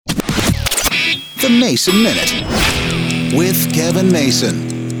The Mason Minute with Kevin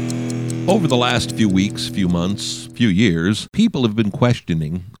Mason. Over the last few weeks, few months, few years, people have been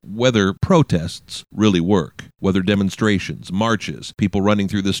questioning whether protests really work, whether demonstrations, marches, people running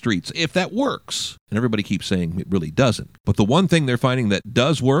through the streets, if that works. And everybody keeps saying it really doesn't. But the one thing they're finding that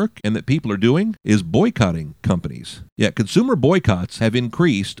does work and that people are doing is boycotting companies. Yeah, consumer boycotts have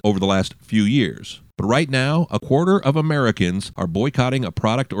increased over the last few years. But right now, a quarter of Americans are boycotting a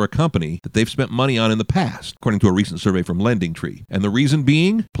product or a company that they've spent money on in the past, according to a recent survey from LendingTree. And the reason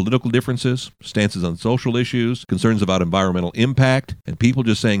being political differences, stances on social issues, concerns about environmental impact, and people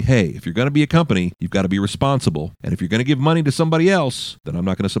just saying, hey, if you're going to be a company, you've got to be responsible. And if you're going to give money to somebody else, then I'm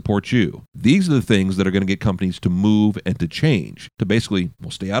not going to support you. These are the things that are going to get companies to move and to change, to basically,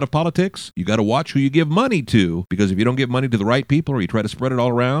 well, stay out of politics. You got to watch who you give money to, because if you don't give money to the right people or you try to spread it all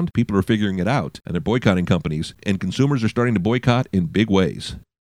around, people are figuring it out. And they're boycotting companies, and consumers are starting to boycott in big ways.